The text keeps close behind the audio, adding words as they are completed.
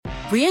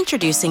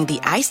Reintroducing the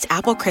Iced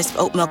Apple Crisp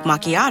Oat Milk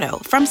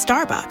Macchiato from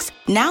Starbucks.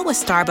 Now with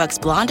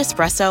Starbucks Blonde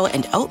Espresso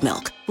and oat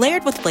milk,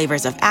 layered with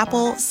flavors of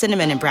apple,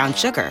 cinnamon, and brown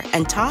sugar,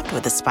 and topped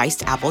with a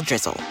spiced apple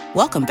drizzle.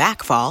 Welcome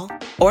back, fall.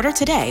 Order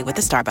today with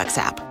the Starbucks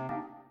app.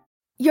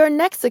 Your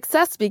next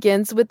success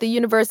begins with the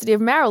University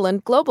of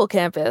Maryland Global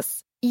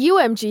Campus.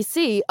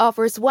 UMGC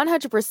offers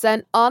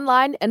 100%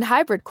 online and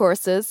hybrid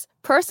courses,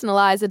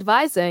 personalized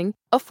advising,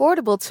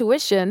 affordable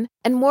tuition,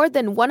 and more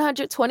than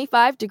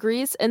 125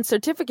 degrees and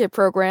certificate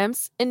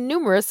programs in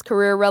numerous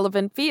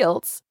career-relevant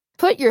fields.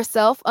 Put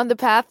yourself on the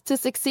path to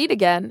succeed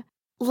again.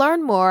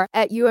 Learn more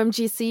at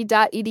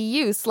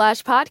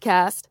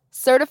umgc.edu/podcast.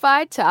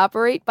 Certified to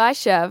operate by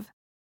Chev.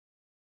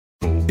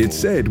 It's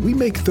said we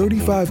make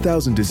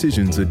 35,000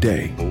 decisions a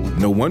day.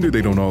 No wonder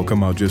they don't all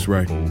come out just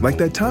right. Like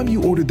that time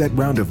you ordered that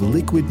round of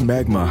liquid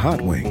magma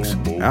hot wings.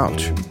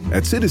 Ouch.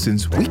 At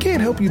Citizens, we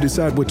can't help you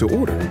decide what to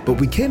order, but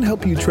we can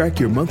help you track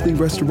your monthly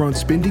restaurant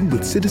spending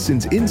with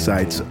Citizens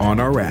Insights on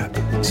our app,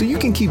 so you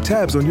can keep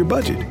tabs on your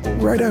budget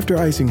right after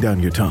icing down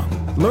your tongue.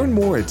 Learn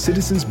more at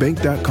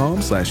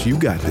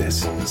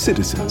citizensbank.com/you-got-this.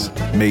 Citizens.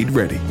 Made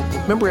ready.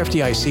 Member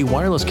FDIC.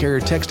 Wireless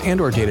carrier text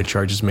and/or data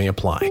charges may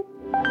apply.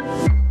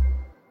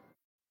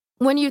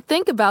 When you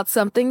think about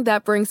something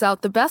that brings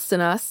out the best in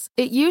us,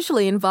 it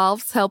usually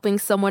involves helping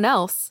someone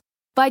else.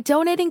 By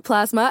donating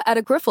plasma at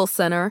a Grifols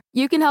Center,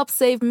 you can help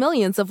save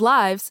millions of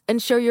lives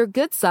and show your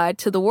good side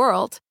to the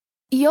world.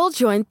 You'll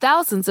join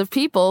thousands of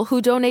people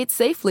who donate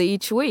safely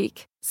each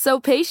week, so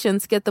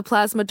patients get the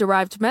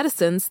plasma-derived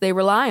medicines they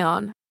rely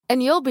on.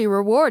 And you'll be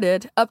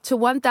rewarded up to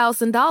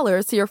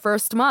 $1,000 your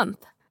first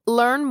month.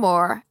 Learn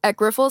more at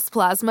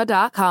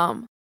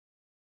grifolsplasma.com.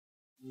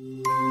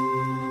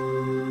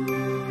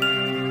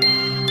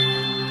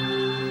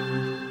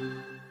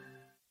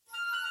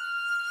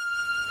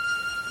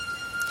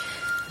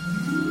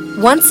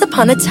 Once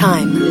upon a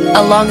time,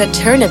 along a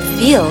turnip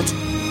field,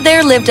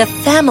 there lived a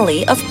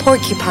family of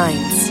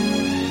porcupines.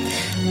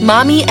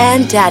 Mommy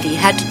and Daddy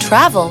had to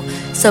travel,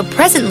 so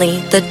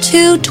presently the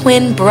two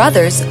twin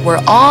brothers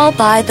were all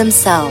by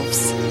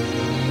themselves.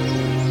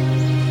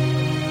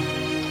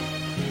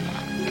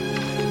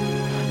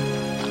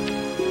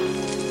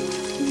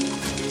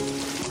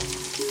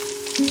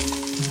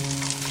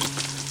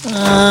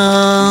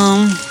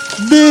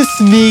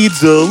 This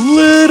needs a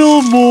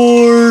little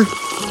more.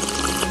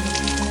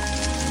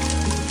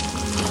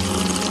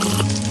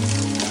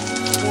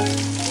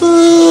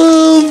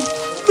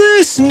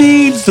 This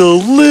needs a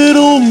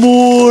little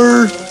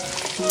more.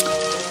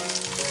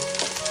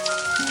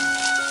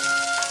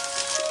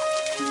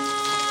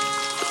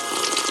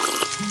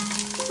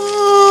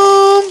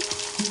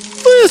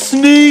 This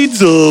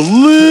needs a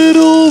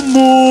little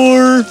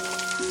more.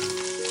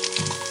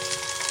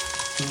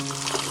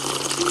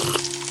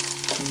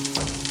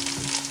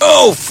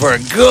 Oh, for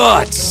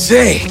God's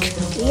sake!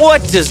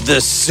 What does the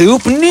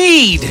soup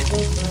need?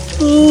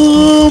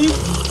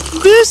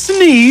 This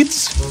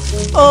needs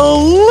a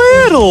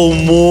little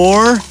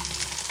more.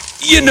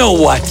 You know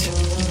what?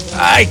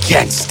 I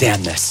can't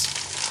stand this.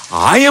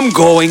 I am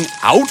going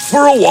out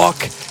for a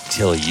walk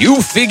till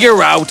you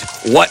figure out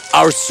what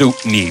our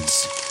soup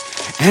needs.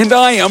 And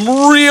I am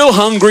real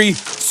hungry,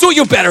 so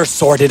you better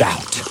sort it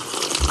out.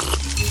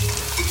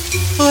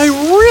 I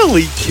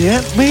really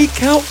can't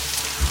make out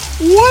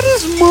what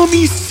is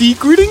Mommy's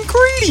secret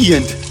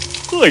ingredient.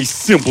 I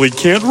simply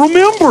can't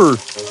remember.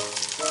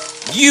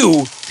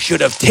 You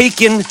should have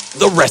taken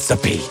the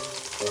recipe.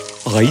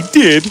 I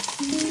did,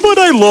 but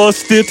I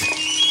lost it.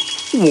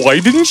 Why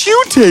didn't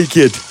you take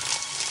it?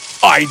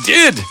 I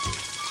did,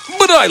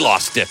 but I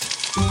lost it.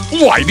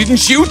 Why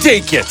didn't you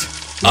take it?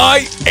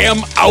 I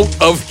am out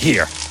of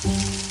here.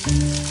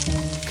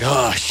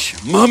 Gosh,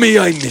 Mommy,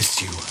 I miss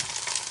you.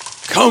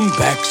 Come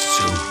back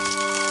soon.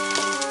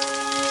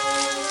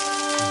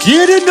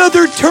 Get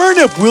another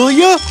turnip, will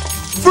ya?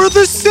 For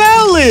the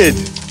salad.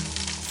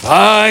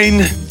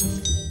 Fine.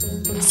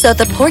 So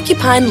the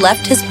porcupine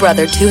left his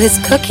brother to his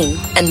cooking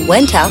and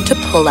went out to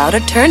pull out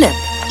a turnip.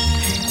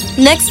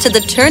 Next to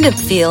the turnip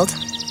field,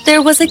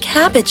 there was a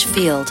cabbage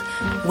field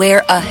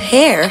where a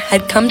hare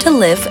had come to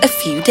live a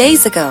few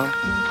days ago.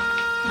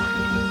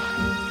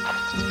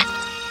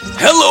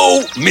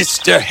 Hello,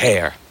 Mr.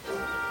 Hare.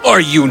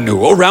 Are you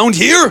new around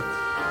here?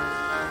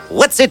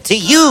 What's it to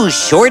you,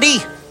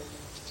 Shorty?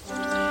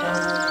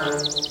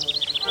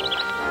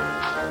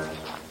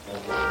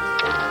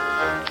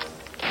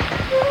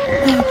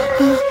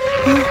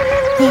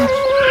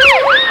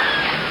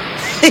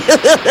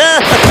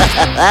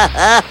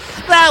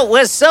 That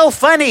was so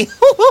funny.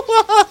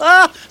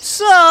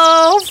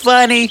 So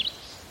funny.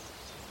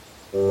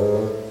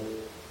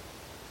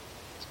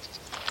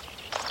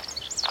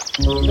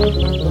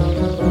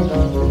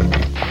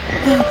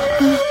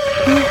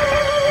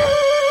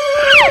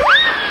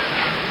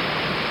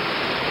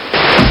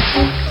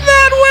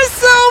 That was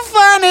so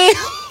funny.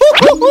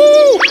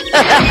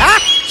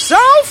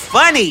 So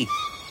funny.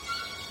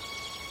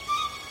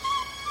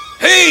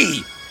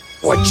 Hey,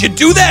 what'd you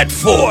do that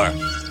for?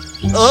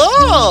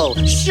 Oh,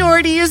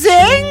 Shorty is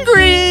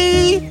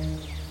angry.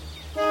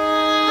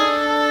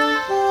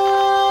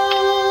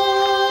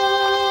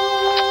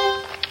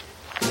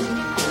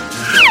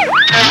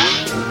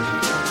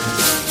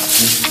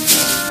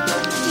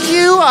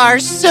 are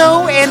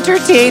so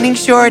entertaining,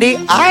 Shorty.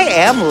 I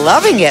am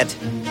loving it.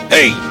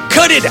 Hey,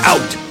 cut it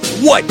out!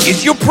 What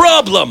is your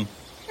problem?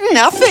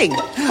 Nothing.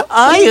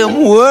 I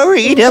am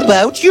worried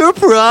about your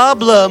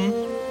problem.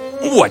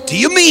 What do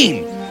you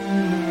mean?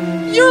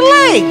 Your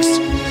legs.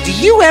 Do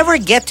you ever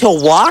get to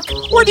walk,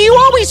 or do you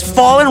always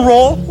fall and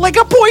roll like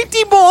a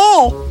pointy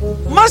ball?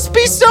 Must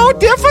be so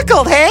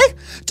difficult, hey?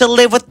 To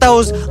live with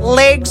those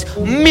legs,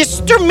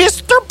 Mr.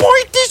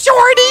 Pointy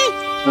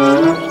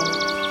Shorty.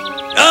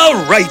 All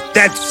right,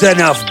 that's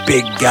enough,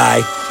 big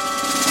guy.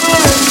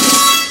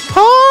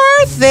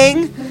 Poor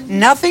thing.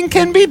 Nothing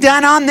can be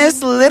done on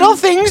this little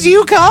things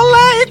you call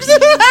legs.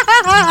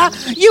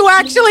 You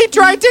actually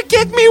tried to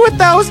kick me with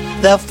those.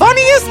 The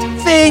funniest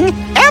thing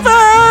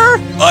ever.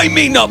 I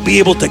may not be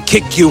able to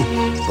kick you,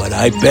 but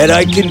I bet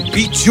I can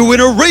beat you in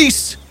a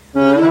race.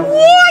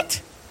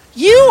 What?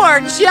 You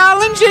are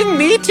challenging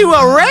me to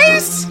a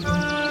race?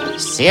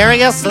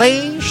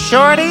 Seriously,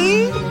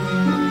 Shorty?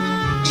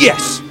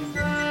 Yes.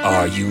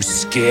 Are you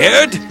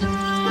scared?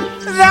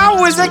 That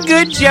was a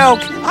good joke.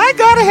 I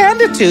gotta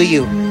hand it to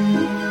you.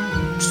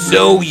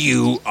 So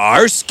you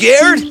are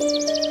scared?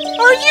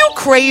 Are you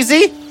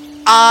crazy?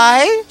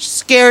 I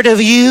scared of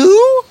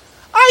you?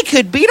 I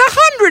could beat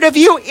 100 of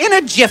you in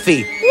a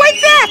jiffy. Like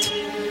that.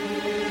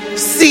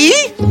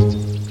 See?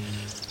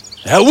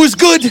 That was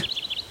good,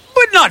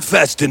 but not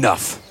fast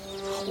enough.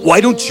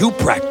 Why don't you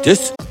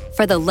practice?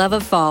 For the love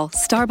of fall,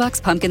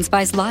 Starbucks pumpkin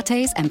spice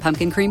lattes and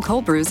pumpkin cream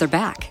cold brews are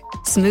back.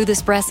 Smooth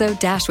espresso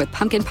dashed with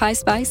pumpkin pie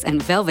spice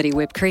and velvety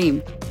whipped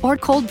cream. Or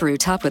cold brew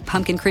topped with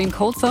pumpkin cream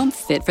cold foam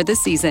fit for the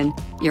season.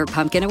 Your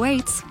pumpkin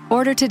awaits.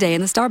 Order today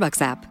in the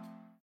Starbucks app.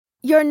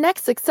 Your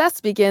next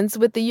success begins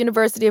with the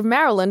University of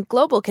Maryland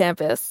Global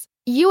Campus.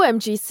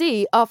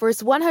 UMGC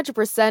offers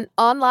 100%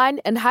 online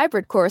and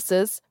hybrid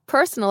courses,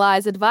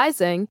 personalized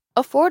advising,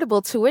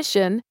 affordable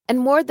tuition, and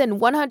more than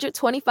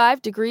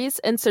 125 degrees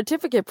and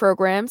certificate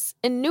programs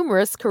in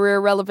numerous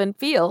career-relevant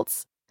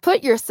fields.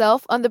 Put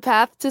yourself on the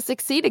path to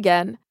succeed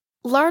again.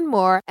 Learn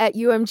more at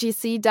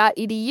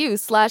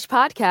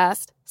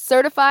umgc.edu/podcast.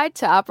 Certified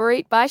to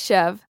operate by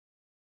Chev.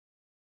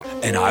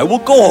 And I will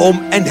go home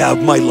and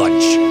have my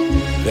lunch.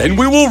 Then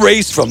we will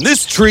race from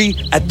this tree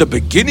at the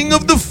beginning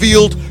of the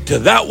field to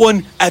that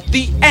one at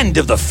the end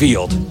of the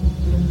field.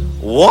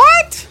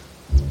 What?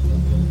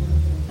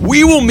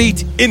 We will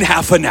meet in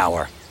half an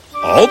hour.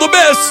 All the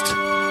best!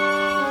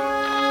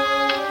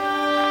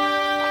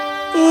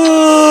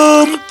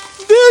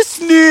 This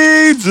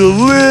needs a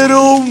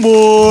little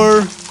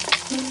more.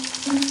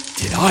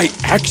 Did I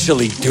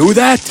actually do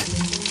that?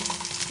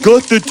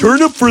 Got the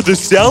turnip for the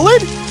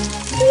salad?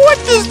 What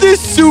does this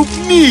soup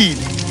need?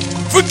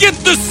 Forget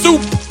the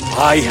soup!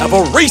 I have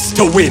a race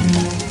to win!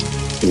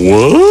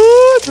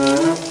 What?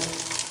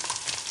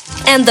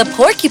 And the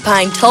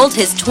porcupine told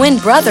his twin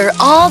brother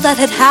all that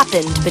had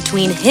happened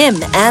between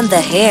him and the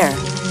hare.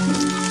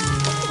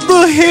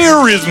 The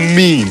hare is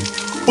mean,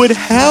 but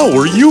how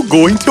are you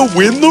going to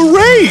win the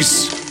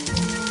race?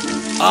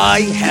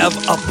 I have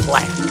a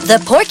plan. The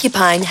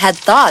porcupine had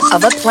thought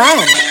of a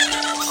plan.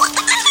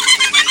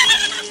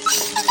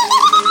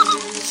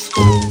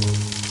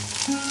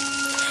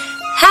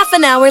 Half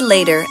an hour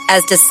later,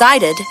 as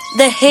decided,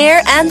 the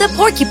hare and the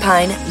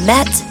porcupine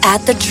met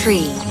at the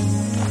tree.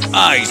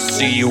 I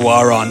see you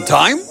are on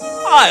time.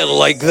 I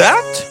like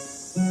that.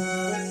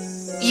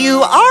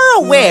 You are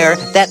aware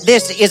that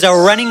this is a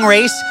running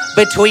race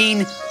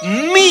between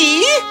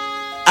me,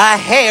 a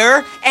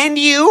hare, and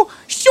you,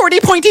 Shorty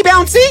Pointy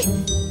Bouncy?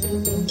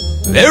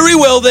 Very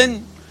well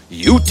then.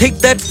 You take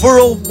that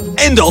furrow,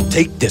 and I'll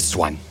take this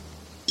one.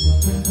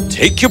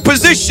 Take your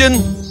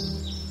position.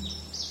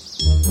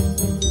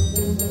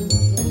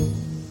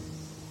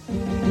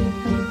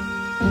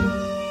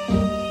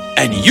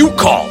 And you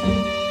call.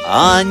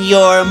 On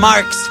your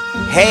marks,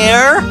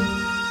 hare,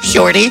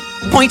 Shorty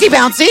Pointy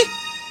Bouncy.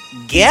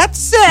 Get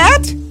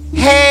set,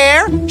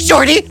 hare,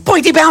 Shorty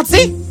Pointy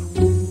Bouncy.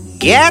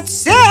 Get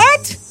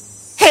set,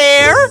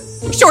 hare,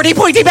 Shorty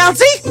Pointy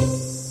Bouncy.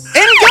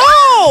 And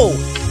go!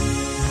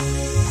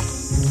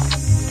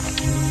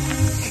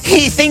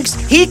 He thinks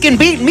he can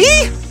beat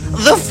me?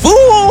 The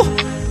fool!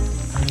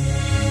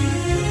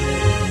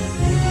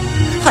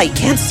 I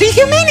can't see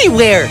him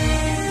anywhere.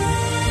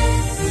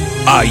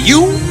 Are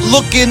you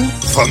looking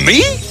for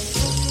me?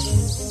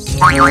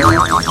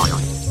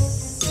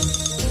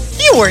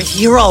 You were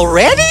here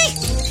already?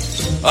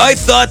 I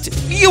thought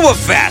you were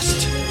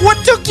fast.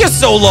 What took you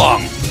so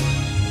long?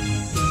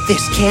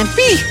 This can't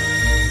be.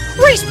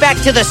 Race back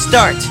to the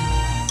start.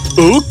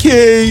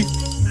 Okay.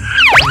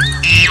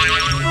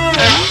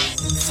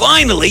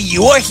 Finally,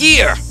 you are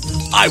here.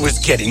 I was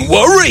getting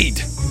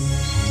worried.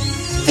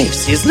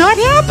 This is not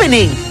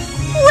happening.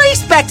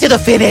 Race back to the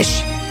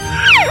finish.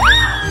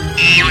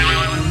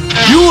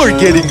 You are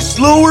getting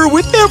slower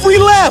with every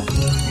lap.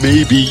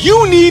 Maybe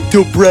you need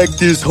to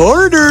practice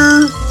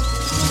harder.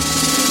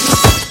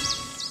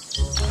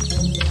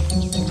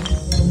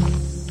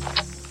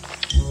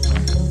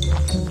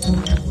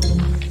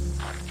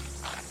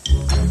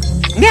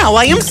 Now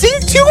I am seeing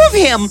two of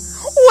him.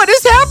 What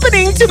is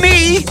happening to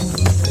me?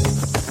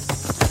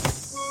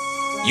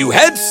 You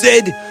had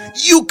said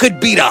you could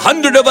beat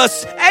 100 of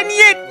us, and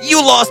yet you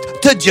lost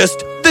to just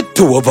the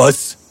 2 of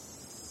us.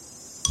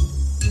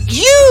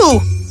 You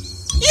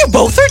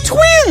both are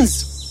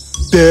twins.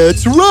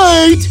 That's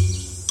right.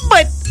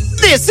 But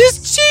this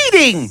is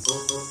cheating.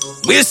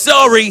 We're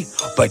sorry,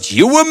 but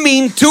you were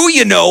mean too,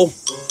 you know.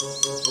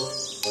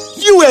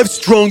 You have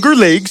stronger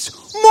legs,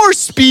 more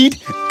speed,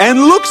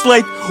 and looks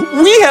like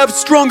we have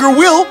stronger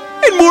will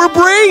and more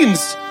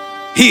brains.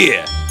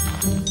 Here,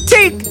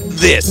 take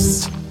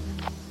this.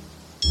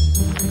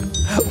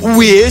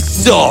 We're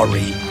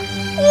sorry.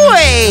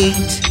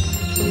 Wait.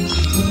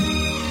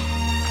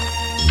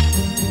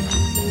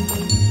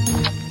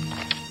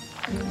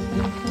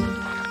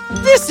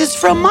 This is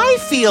from my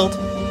field,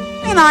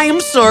 and I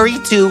am sorry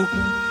too.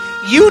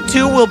 You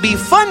two will be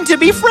fun to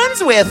be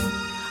friends with.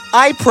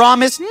 I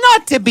promise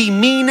not to be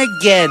mean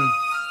again.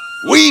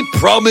 We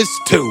promise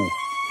to.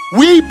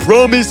 We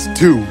promise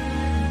to.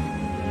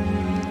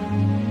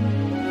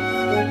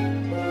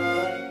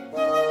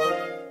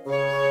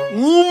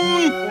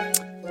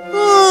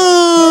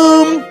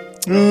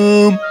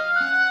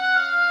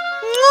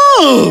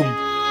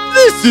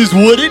 This is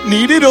what it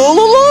needed all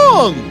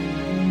along.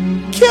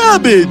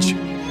 Cabbage.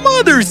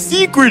 Mother's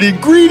secret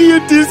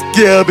ingredient is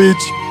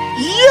cabbage.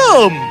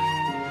 Yum!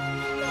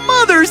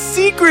 Mother's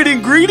secret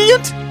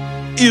ingredient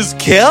is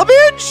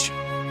cabbage?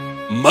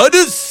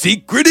 Mother's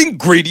secret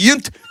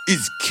ingredient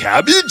is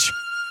cabbage?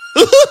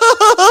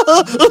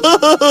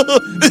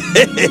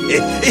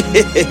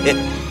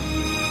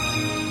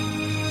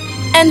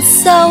 And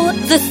so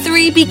the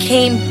 3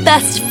 became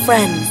best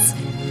friends.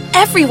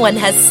 Everyone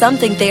has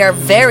something they are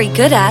very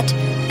good at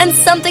and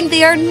something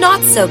they are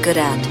not so good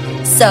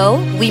at.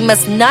 So we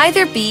must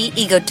neither be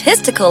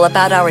egotistical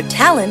about our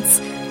talents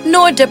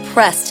nor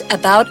depressed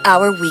about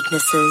our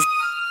weaknesses.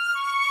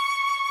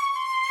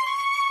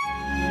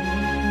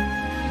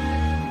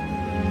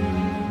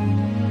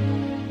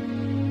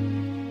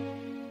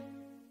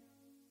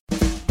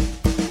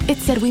 It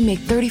said we make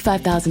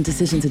 35,000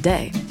 decisions a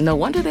day. No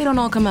wonder they don't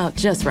all come out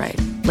just right.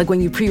 Like when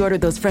you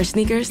pre-ordered those fresh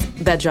sneakers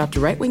that dropped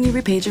right when you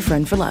repaid your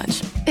friend for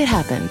lunch. It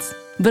happens.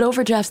 But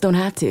overdrafts don't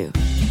have to.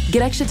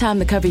 Get extra time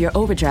to cover your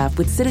overdraft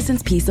with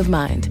Citizens Peace of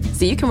Mind,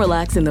 so you can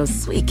relax in those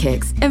sweet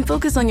kicks and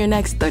focus on your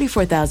next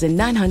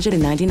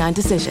 34,999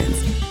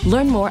 decisions.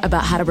 Learn more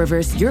about how to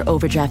reverse your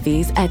overdraft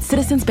fees at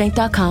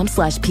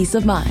citizensbank.com/peace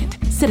of mind.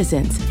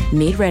 Citizens,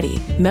 made ready.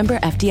 Member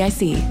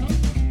FDIC.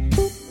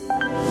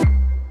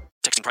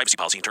 Texting privacy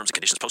policy and terms and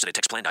conditions posted at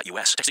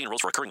textplan.us. Texting enrolls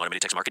for recurring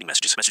automated text marketing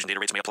messages. Message and data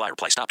rates may apply.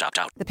 Reply stop to opt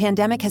out. The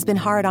pandemic has been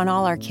hard on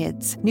all our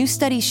kids. New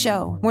studies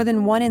show more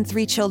than 1 in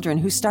 3 children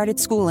who started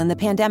school in the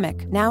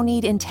pandemic now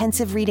need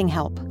intensive reading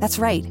help. That's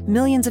right.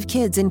 Millions of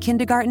kids in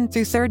kindergarten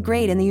through 3rd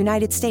grade in the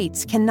United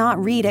States cannot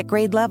read at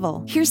grade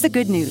level. Here's the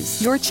good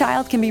news. Your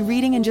child can be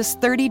reading in just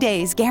 30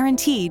 days,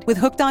 guaranteed, with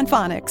Hooked on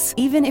Phonics.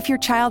 Even if your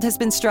child has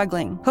been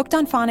struggling, Hooked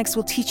on Phonics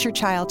will teach your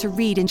child to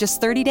read in just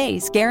 30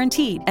 days,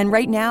 guaranteed. And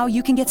right now,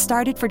 you can get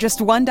started for just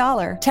 $1.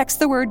 Text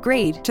the word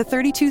GRADE to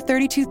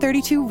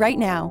 323232 right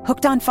now.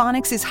 Hooked on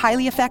Phonics is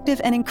highly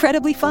effective and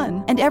incredibly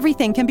fun, and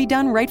everything can be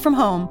done right from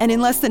home and in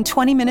less than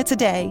 20 minutes a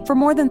day. For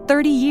more than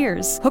 30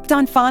 years, Hooked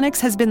on Phonics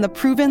has been the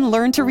proven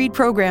learn-to-read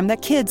program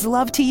that kids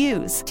love to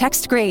use.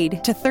 Text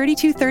GRADE to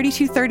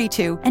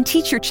 323232 and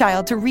teach your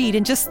child to read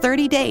in just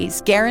 30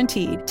 days,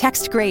 guaranteed.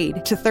 Text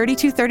GRADE to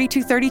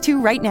 323232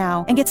 right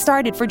now and get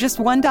started for just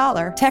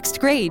 $1. Text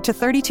GRADE to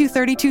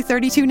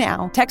 323232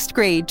 now. Text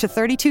GRADE to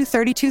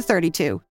 323232.